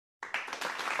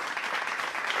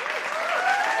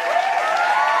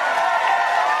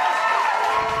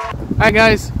Hi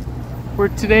guys,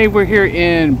 today we're here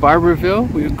in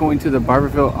Barberville. We're going to the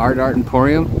Barberville Art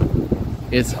Emporium.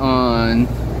 It's on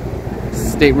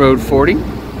State Road 40. So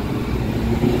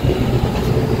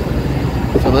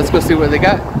let's go see what they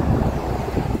got.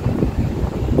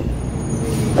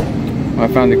 Oh, I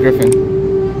found the griffin.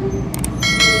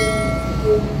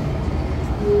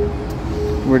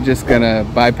 We're just gonna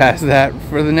bypass that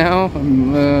for the now.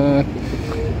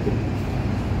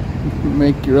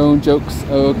 Make your own jokes.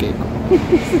 Okay, cool.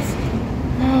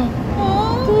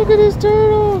 Oh, look at this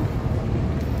turtle.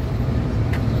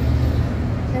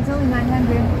 That's only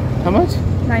 $900. How much?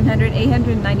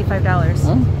 $895.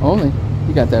 Oh, only.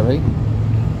 You got that right.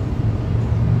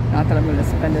 Not that I'm going to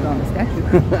spend it on the statue.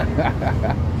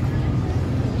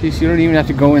 Jeez, you don't even have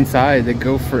to go inside. They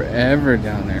go forever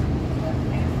down there.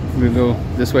 We're gonna go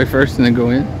this way first and then go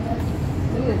in.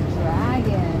 Look at the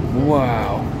dragon.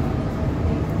 Wow.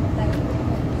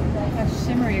 How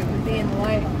shimmery it would be in the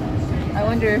light. I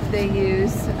wonder if they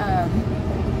use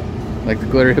like the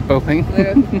glitter hippo thing.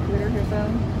 glitter hippo.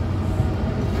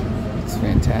 It's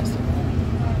fantastic.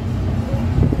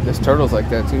 This turtle's like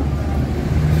that too.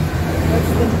 What's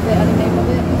the other name of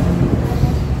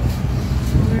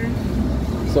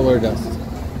it? Solar dust.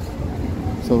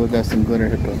 Solar dust and glitter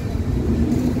hippo.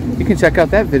 You can check out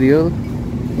that video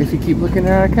if you keep looking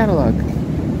at our catalog.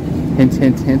 Hint,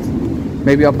 hint, hint.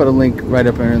 Maybe I'll put a link right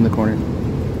up there in the corner. Look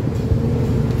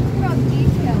how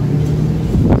detailed.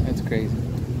 That's crazy.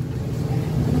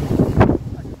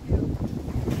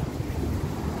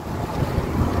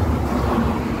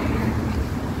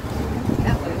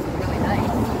 That was really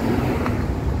nice.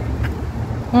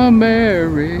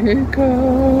 America,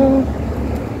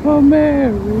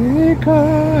 America,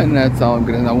 and that's all I'm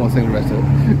gonna. I won't sing the rest of it.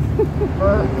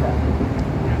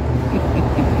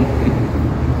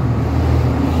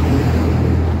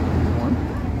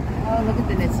 Oh, look at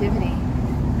the nativity.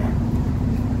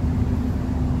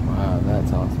 Wow,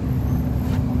 that's awesome.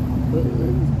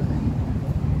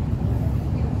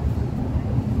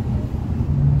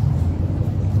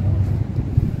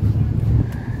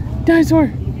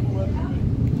 Dinosaur.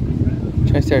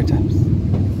 Triceratops.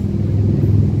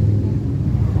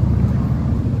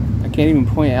 I can't even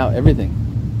point out everything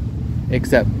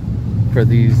except for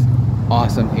these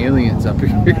awesome aliens up here.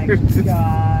 Oh my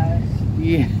gosh.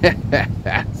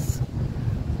 Yes.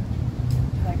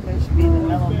 Like there should be the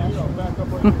mellow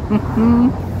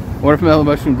mushroom. What if Mellow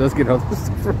Mushroom does get all this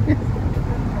stuff from here?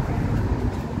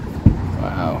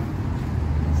 Wow.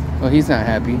 Well, he's not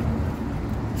happy.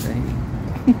 Right?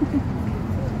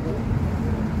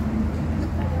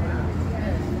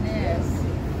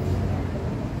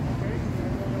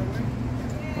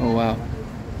 Oh wow.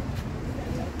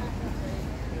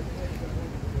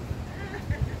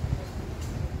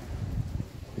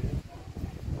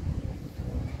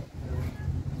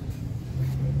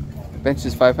 The bench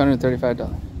is $535.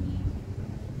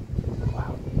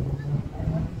 Wow.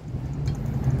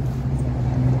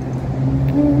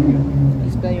 You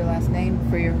spell your last name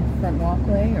for your front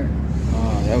walkway or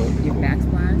Oh, that would be your cool.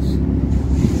 backsplash?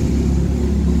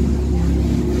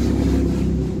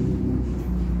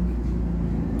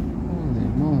 Holy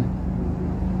moly.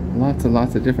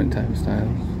 Lots of different type of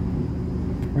styles.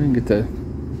 Or you can get the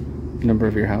number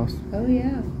of your house. Oh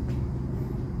yeah.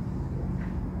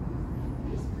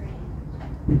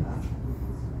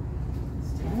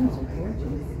 Stones are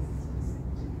gorgeous.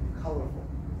 Colorful.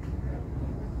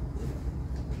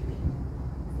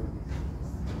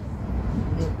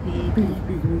 Little pig.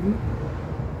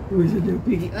 Who's a little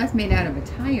piggy? That's made out of a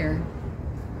tire.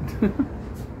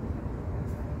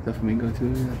 The flamingo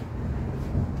too. Yeah.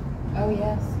 Oh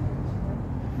yes.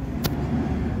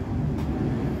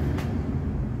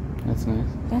 That's nice.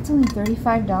 That's only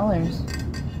 $35.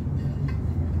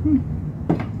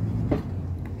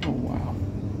 Oh wow.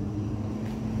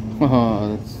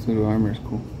 Oh, that pseudo armor is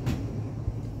cool.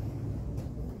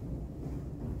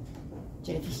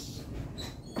 Jellyfish.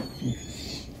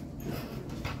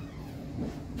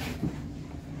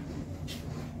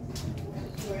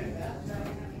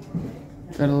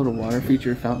 Is that a little water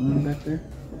feature fountain back there?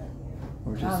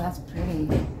 Or Oh, just that's pretty.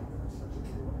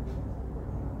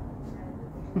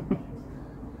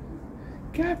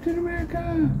 Captain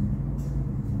America!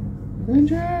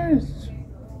 Avengers!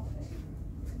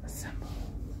 Assemble.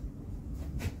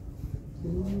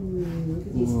 Ooh, look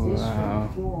at these fish Wow. from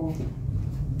the pool.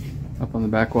 Up on the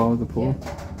back wall of the pool? Yep.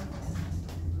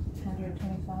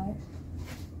 125.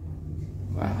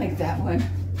 Wow. Like that one.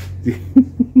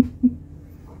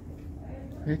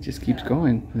 It just keeps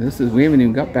going. We haven't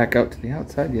even got back out to the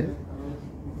outside yet.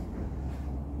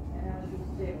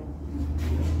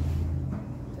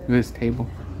 Look at this table.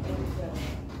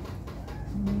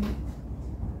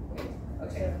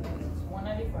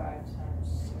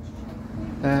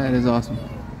 That is awesome.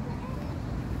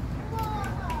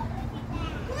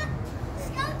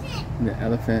 The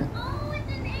elephant.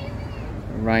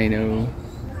 Rhino.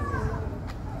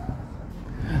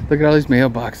 Look at all these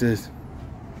mailboxes.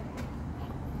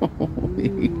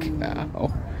 Holy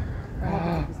cow.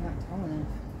 It's not tall enough.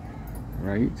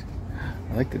 Right?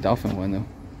 I like the dolphin one though. It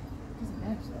doesn't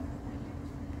match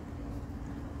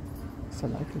though. So I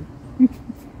like it.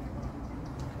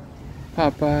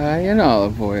 Popeye and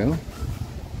olive oil.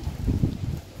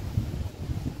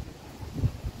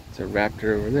 It's a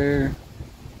raptor over there.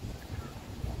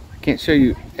 I can't show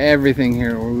you everything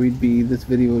here or this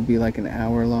video would be like an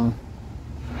hour long.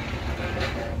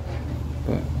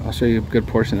 But I'll show you a good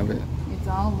portion of it. It's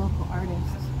all local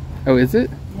artists. Oh, is it?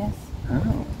 Yes.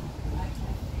 Oh.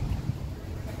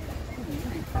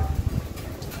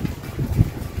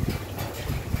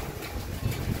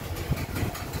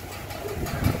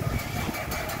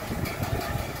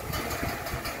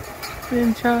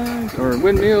 Wind chimes or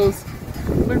windmills.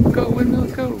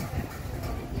 Windmills go.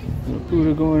 Little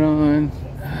Buddha going on.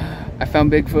 I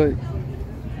found Bigfoot.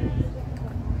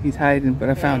 He's hiding, but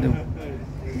I found him.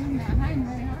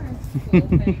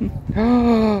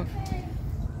 Oh,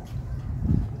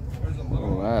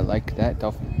 I like that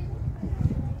dolphin.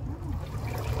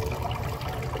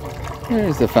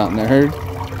 There's the fountain I heard.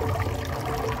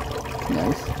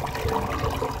 Nice.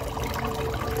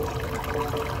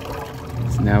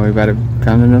 So now we've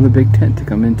found another big tent to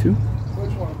come into.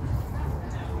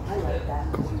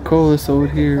 Coca-Cola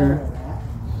sold here.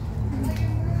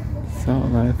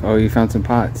 Salt Life. Oh, you found some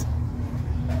pots.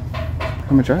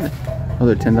 How much are they? Oh,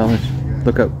 they're $10.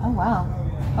 Look up. Oh wow.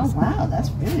 Oh wow, that's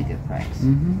really good price.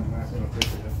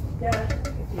 Yeah,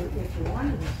 if you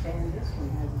wanted to stand, this one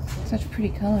has a Such pretty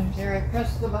colors. There, I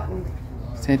pressed the button.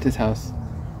 Santa's house.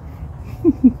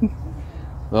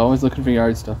 We're always looking for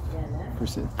yard stuff for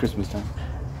Christmas time.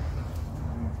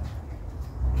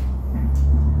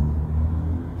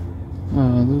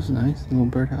 Oh, those are nice little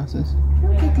birdhouses.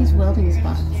 Look at these welding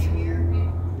spots. I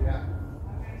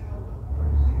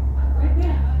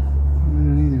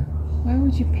don't either. Why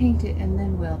would you paint it and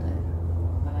then weld it?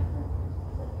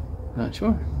 Not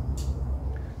sure.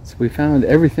 So we found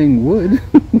everything wood.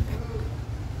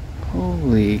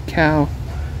 Holy cow.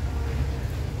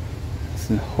 This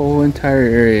whole entire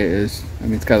area is, I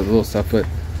mean, it's got a little stuff, but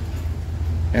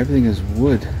everything is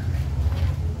wood.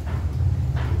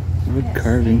 Wood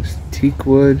carvings, teak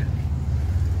wood.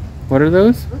 What are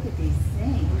those? Look at these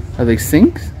things. Are they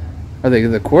sinks? Are they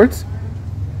the quartz?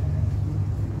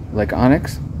 Like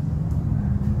onyx?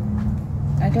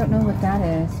 I don't know what that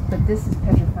is, but this is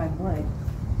petrified wood.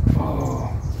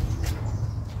 Oh.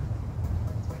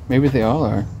 Maybe they all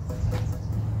are.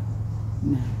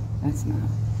 No, that's not.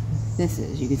 This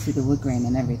is. You can see the wood grain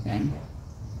and everything.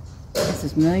 This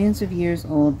is millions of years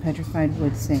old petrified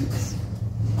wood sinks.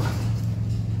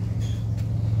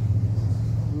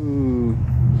 Ooh.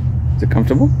 Is it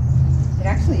comfortable? It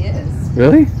actually is.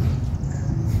 Really?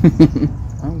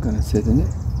 I'm gonna sit in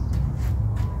it.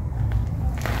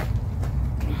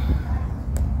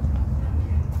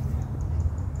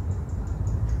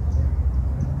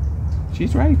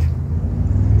 She's right.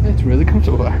 It's really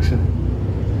comfortable, actually.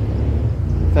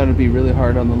 Thought it'd be really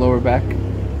hard on the lower back.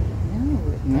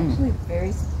 No, it's actually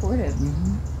very supportive.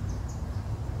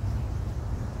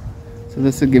 So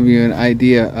this will give you an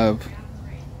idea of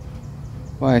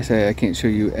why I say I can't show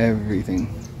you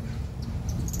everything.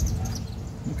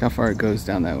 Look how far it goes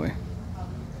down that way.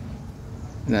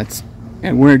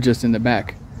 And we're just in the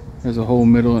back. There's a whole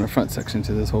middle and a front section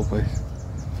to this whole place.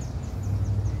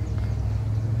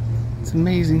 It's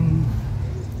amazing.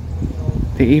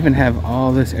 They even have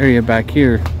all this area back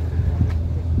here,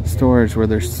 storage, where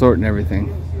they're sorting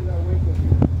everything.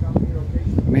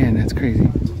 Man, that's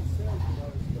crazy.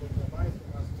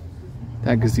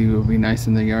 That gazebo would be nice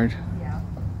in the yard.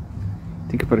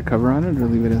 Think you put a cover on it or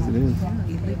leave it as it is? Yeah,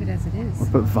 you leave it as it is. Or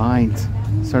put vines.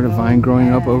 Start a vine growing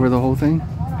up over the whole thing.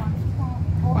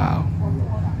 Wow.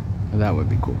 Well, that would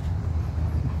be cool.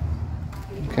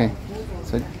 Okay.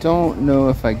 So I don't know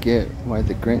if I get why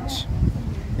the Grinch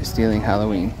is stealing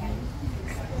Halloween.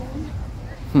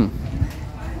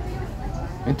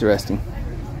 Interesting.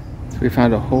 So we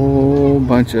found a whole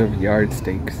bunch of yard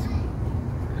stakes.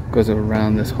 Goes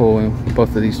around this hole in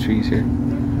both of these trees here.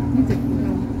 It's a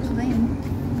little flame.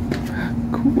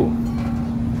 Cool.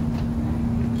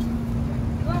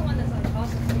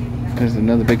 There's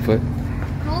another Bigfoot.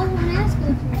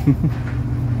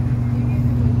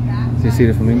 Do you see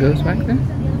the flamingos back there?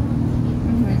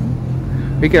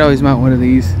 We could always mount one of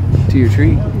these to your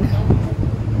tree.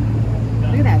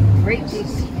 Look at that great big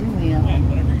pinwheel.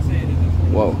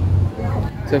 Whoa.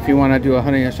 So if you want to do a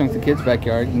Honey I Shrunk the Kids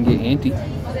backyard, you can get Auntie.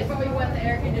 Oh, they probably want the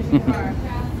air conditioner.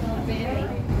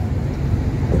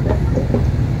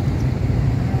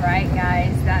 Alright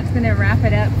guys, that's going to wrap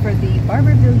it up for the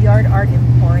Barberville Yard Art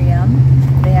Emporium.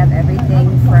 They have everything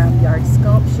from yard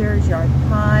sculptures, yard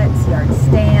pots, yard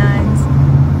stands,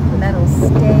 metal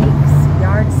stakes,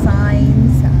 yard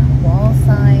signs, wall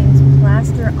signs,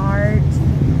 plaster art.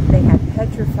 They have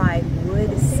petrified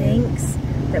wood sinks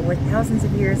that were thousands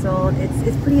of years old.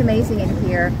 It's pretty amazing in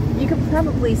here. You could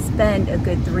probably spend a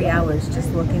good 3 hours just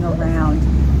looking around.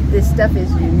 This stuff is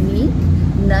unique.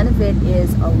 None of it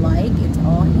is alike. It's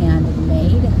all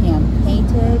handmade, hand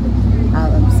painted.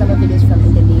 Some of it is from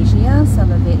Indonesia.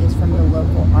 Some of it is from the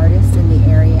local artists in the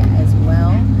area as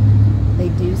well. They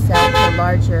do sell to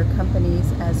larger companies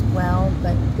as well,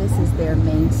 but this is their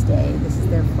mainstay. This is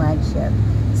their flagship.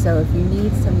 So if you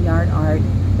need some yard art,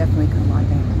 definitely come on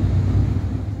down.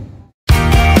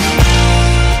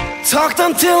 Talked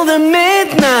until the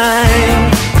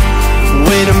midnight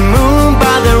with the moon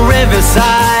by the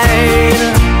riverside.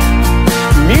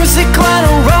 Music like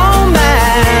a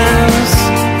romance,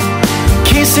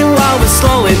 kissing while we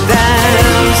slow it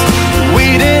dance.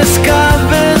 We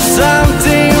discovered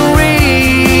something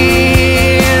real.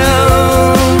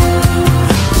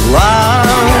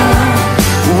 Love,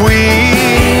 we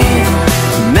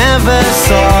never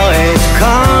saw it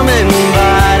coming,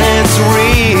 but it's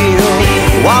real.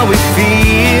 What we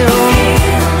feel,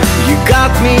 you got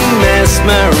me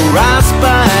mesmerized,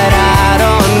 but I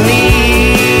don't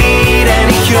need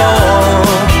any cure.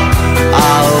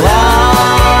 Our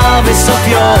love is so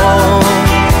pure,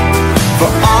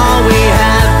 for all we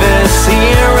have is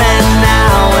here and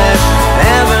now, if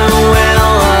ever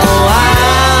will allow.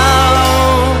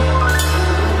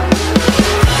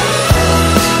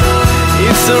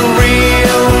 It's a real